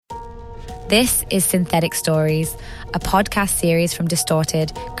This is Synthetic Stories, a podcast series from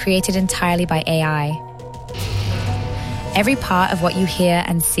Distorted, created entirely by AI. Every part of what you hear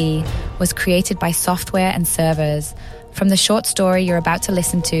and see was created by software and servers, from the short story you're about to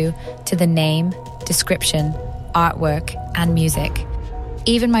listen to the name, description, artwork, and music.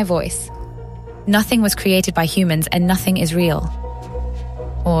 Even my voice. Nothing was created by humans and nothing is real.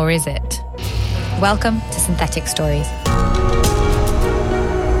 Or is it? Welcome to Synthetic Stories.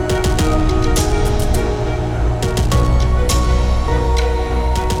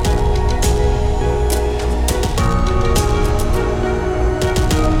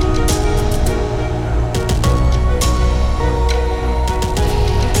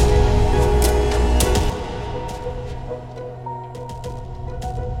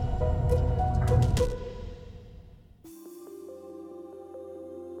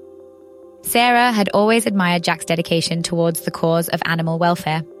 Sarah had always admired Jack's dedication towards the cause of animal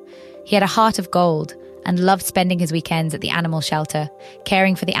welfare. He had a heart of gold and loved spending his weekends at the animal shelter,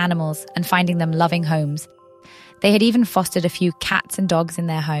 caring for the animals and finding them loving homes. They had even fostered a few cats and dogs in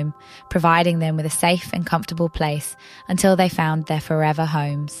their home, providing them with a safe and comfortable place until they found their forever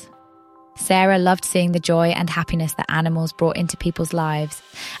homes. Sarah loved seeing the joy and happiness that animals brought into people's lives,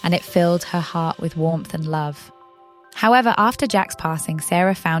 and it filled her heart with warmth and love. However, after Jack's passing,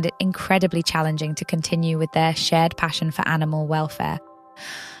 Sarah found it incredibly challenging to continue with their shared passion for animal welfare.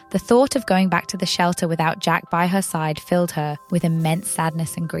 The thought of going back to the shelter without Jack by her side filled her with immense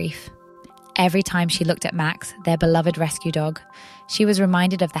sadness and grief. Every time she looked at Max, their beloved rescue dog, she was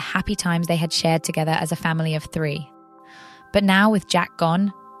reminded of the happy times they had shared together as a family of 3. But now, with Jack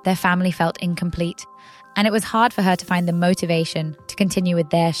gone, their family felt incomplete, and it was hard for her to find the motivation to continue with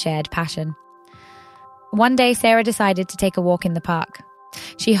their shared passion. One day, Sarah decided to take a walk in the park.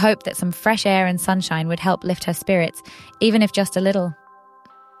 She hoped that some fresh air and sunshine would help lift her spirits, even if just a little.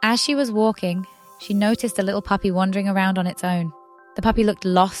 As she was walking, she noticed a little puppy wandering around on its own. The puppy looked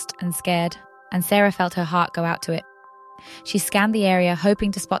lost and scared, and Sarah felt her heart go out to it. She scanned the area,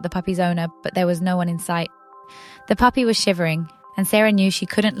 hoping to spot the puppy's owner, but there was no one in sight. The puppy was shivering, and Sarah knew she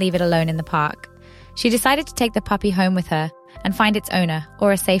couldn't leave it alone in the park. She decided to take the puppy home with her and find its owner,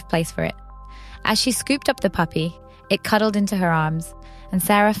 or a safe place for it. As she scooped up the puppy, it cuddled into her arms, and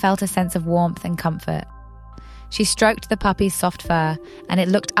Sarah felt a sense of warmth and comfort. She stroked the puppy's soft fur, and it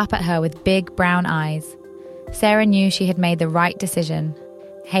looked up at her with big brown eyes. Sarah knew she had made the right decision.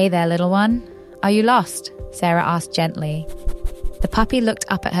 "Hey there, little one. Are you lost?" Sarah asked gently. The puppy looked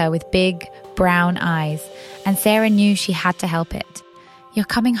up at her with big brown eyes, and Sarah knew she had to help it. "You're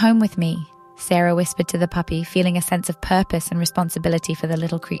coming home with me," Sarah whispered to the puppy, feeling a sense of purpose and responsibility for the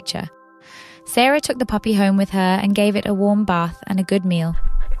little creature. Sarah took the puppy home with her and gave it a warm bath and a good meal.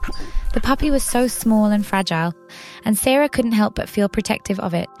 The puppy was so small and fragile, and Sarah couldn't help but feel protective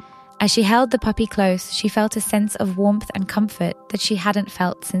of it. As she held the puppy close, she felt a sense of warmth and comfort that she hadn't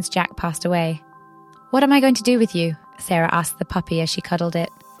felt since Jack passed away. "What am I going to do with you?" Sarah asked the puppy as she cuddled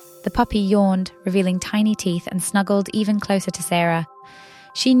it. The puppy yawned, revealing tiny teeth, and snuggled even closer to Sarah.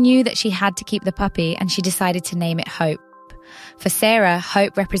 She knew that she had to keep the puppy, and she decided to name it Hope. For Sarah,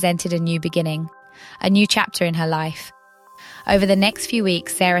 hope represented a new beginning, a new chapter in her life. Over the next few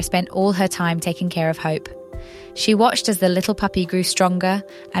weeks, Sarah spent all her time taking care of Hope. She watched as the little puppy grew stronger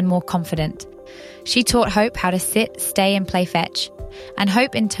and more confident. She taught Hope how to sit, stay, and play fetch, and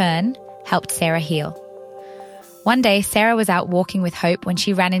Hope, in turn, helped Sarah heal. One day, Sarah was out walking with Hope when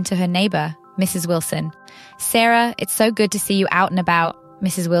she ran into her neighbour, Mrs. Wilson. "Sarah, it's so good to see you out and about,"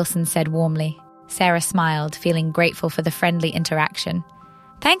 Mrs. Wilson said warmly. Sarah smiled, feeling grateful for the friendly interaction.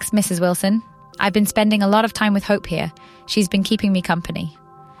 "Thanks, Mrs. Wilson. I've been spending a lot of time with Hope here. She's been keeping me company."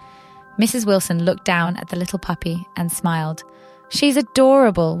 Mrs. Wilson looked down at the little puppy and smiled. "She's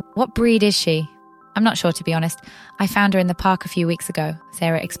adorable. What breed is she?" "I'm not sure, to be honest. I found her in the park a few weeks ago,"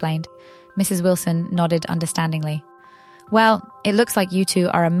 Sarah explained. Mrs. Wilson nodded understandingly. "Well, it looks like you two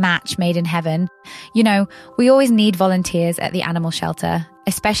are a match made in heaven. You know, we always need volunteers at the animal shelter,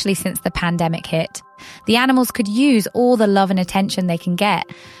 especially since the pandemic hit. The animals could use all the love and attention they can get,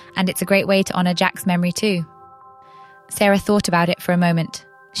 and it's a great way to honour Jack's memory too." Sarah thought about it for a moment.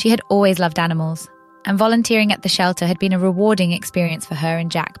 She had always loved animals, and volunteering at the shelter had been a rewarding experience for her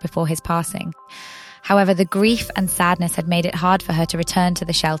and Jack before his passing. However, the grief and sadness had made it hard for her to return to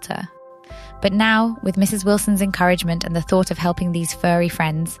the shelter. But now, with Mrs. Wilson's encouragement and the thought of helping these furry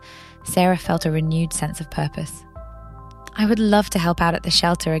friends, Sarah felt a renewed sense of purpose. "I would love to help out at the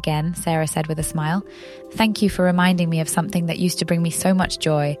shelter again," Sarah said with a smile. "Thank you for reminding me of something that used to bring me so much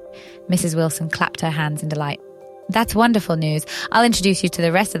joy." Mrs. Wilson clapped her hands in delight. That's wonderful news. I'll introduce you to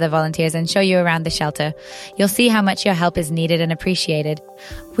the rest of the volunteers and show you around the shelter. You'll see how much your help is needed and appreciated.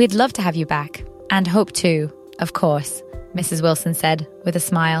 We'd love to have you back. And Hope too, of course, Mrs. Wilson said with a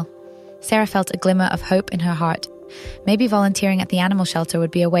smile. Sarah felt a glimmer of hope in her heart. Maybe volunteering at the animal shelter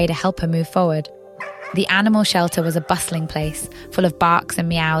would be a way to help her move forward. The animal shelter was a bustling place, full of barks and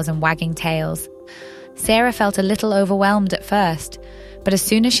meows and wagging tails. Sarah felt a little overwhelmed at first, but as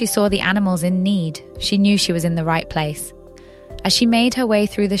soon as she saw the animals in need, she knew she was in the right place. As she made her way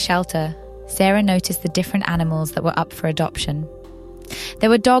through the shelter, Sarah noticed the different animals that were up for adoption. There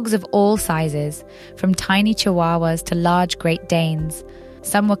were dogs of all sizes, from tiny chihuahuas to large Great Danes.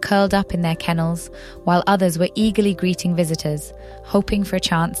 Some were curled up in their kennels, while others were eagerly greeting visitors, hoping for a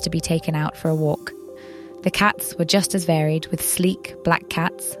chance to be taken out for a walk. The cats were just as varied, with sleek black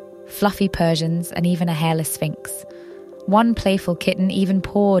cats, fluffy Persians, and even a hairless Sphinx. One playful kitten even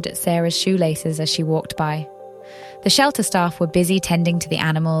pawed at Sarah's shoelaces as she walked by. The shelter staff were busy tending to the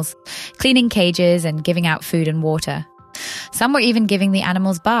animals, cleaning cages and giving out food and water. Some were even giving the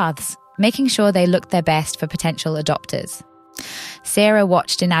animals baths, making sure they looked their best for potential adopters. Sarah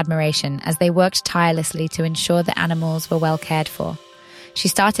watched in admiration as they worked tirelessly to ensure the animals were well cared for. She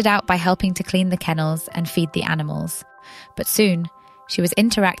started out by helping to clean the kennels and feed the animals, but soon she was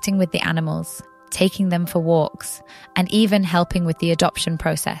interacting with the animals, taking them for walks, and even helping with the adoption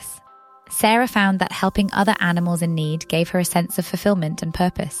process. Sarah found that helping other animals in need gave her a sense of fulfillment and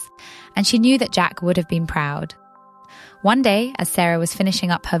purpose, and she knew that Jack would have been proud. One day, as Sarah was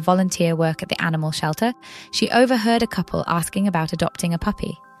finishing up her volunteer work at the animal shelter, she overheard a couple asking about adopting a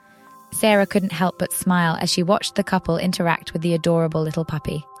puppy. Sarah couldn't help but smile as she watched the couple interact with the adorable little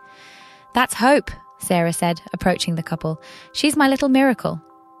puppy. "That's Hope," Sarah said, approaching the couple. "She's my little miracle."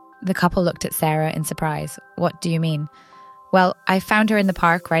 The couple looked at Sarah in surprise. "What do you mean?" "Well, I found her in the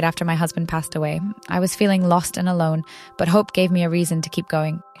park right after my husband passed away. I was feeling lost and alone, but Hope gave me a reason to keep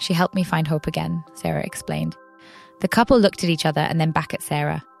going. She helped me find hope again," Sarah explained. The couple looked at each other and then back at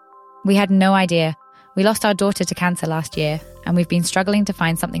Sarah. "We had no idea. We lost our daughter to cancer last year, and we've been struggling to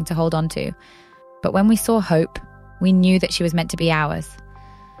find something to hold on to. But when we saw Hope, we knew that she was meant to be ours."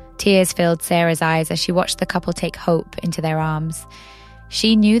 Tears filled Sarah's eyes as she watched the couple take Hope into their arms.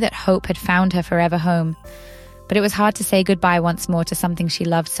 She knew that Hope had found her forever home, but it was hard to say goodbye once more to something she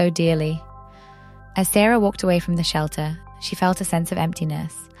loved so dearly. As Sarah walked away from the shelter, she felt a sense of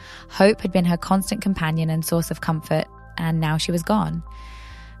emptiness. Hope had been her constant companion and source of comfort, and now she was gone.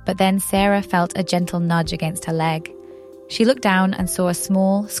 But then Sarah felt a gentle nudge against her leg. She looked down and saw a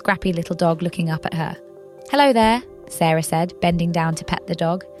small, scrappy little dog looking up at her. "Hello there," Sarah said, bending down to pet the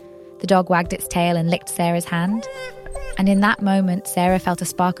dog. The dog wagged its tail and licked Sarah's hand. And in that moment, Sarah felt a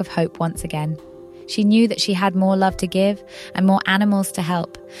spark of hope once again. She knew that she had more love to give and more animals to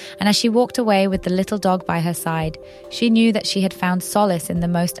help. And as she walked away with the little dog by her side, she knew that she had found solace in the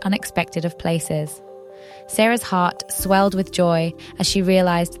most unexpected of places. Sarah's heart swelled with joy as she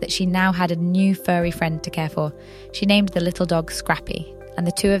realized that she now had a new furry friend to care for. She named the little dog Scrappy, and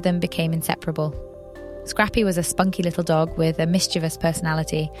the two of them became inseparable. Scrappy was a spunky little dog with a mischievous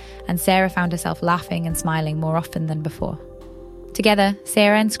personality, and Sarah found herself laughing and smiling more often than before. Together,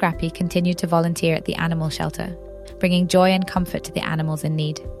 Sarah and Scrappy continued to volunteer at the animal shelter, bringing joy and comfort to the animals in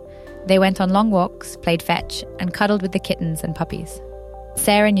need. They went on long walks, played fetch, and cuddled with the kittens and puppies.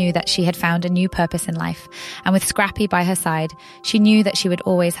 Sarah knew that she had found a new purpose in life, and with Scrappy by her side, she knew that she would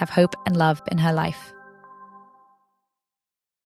always have hope and love in her life.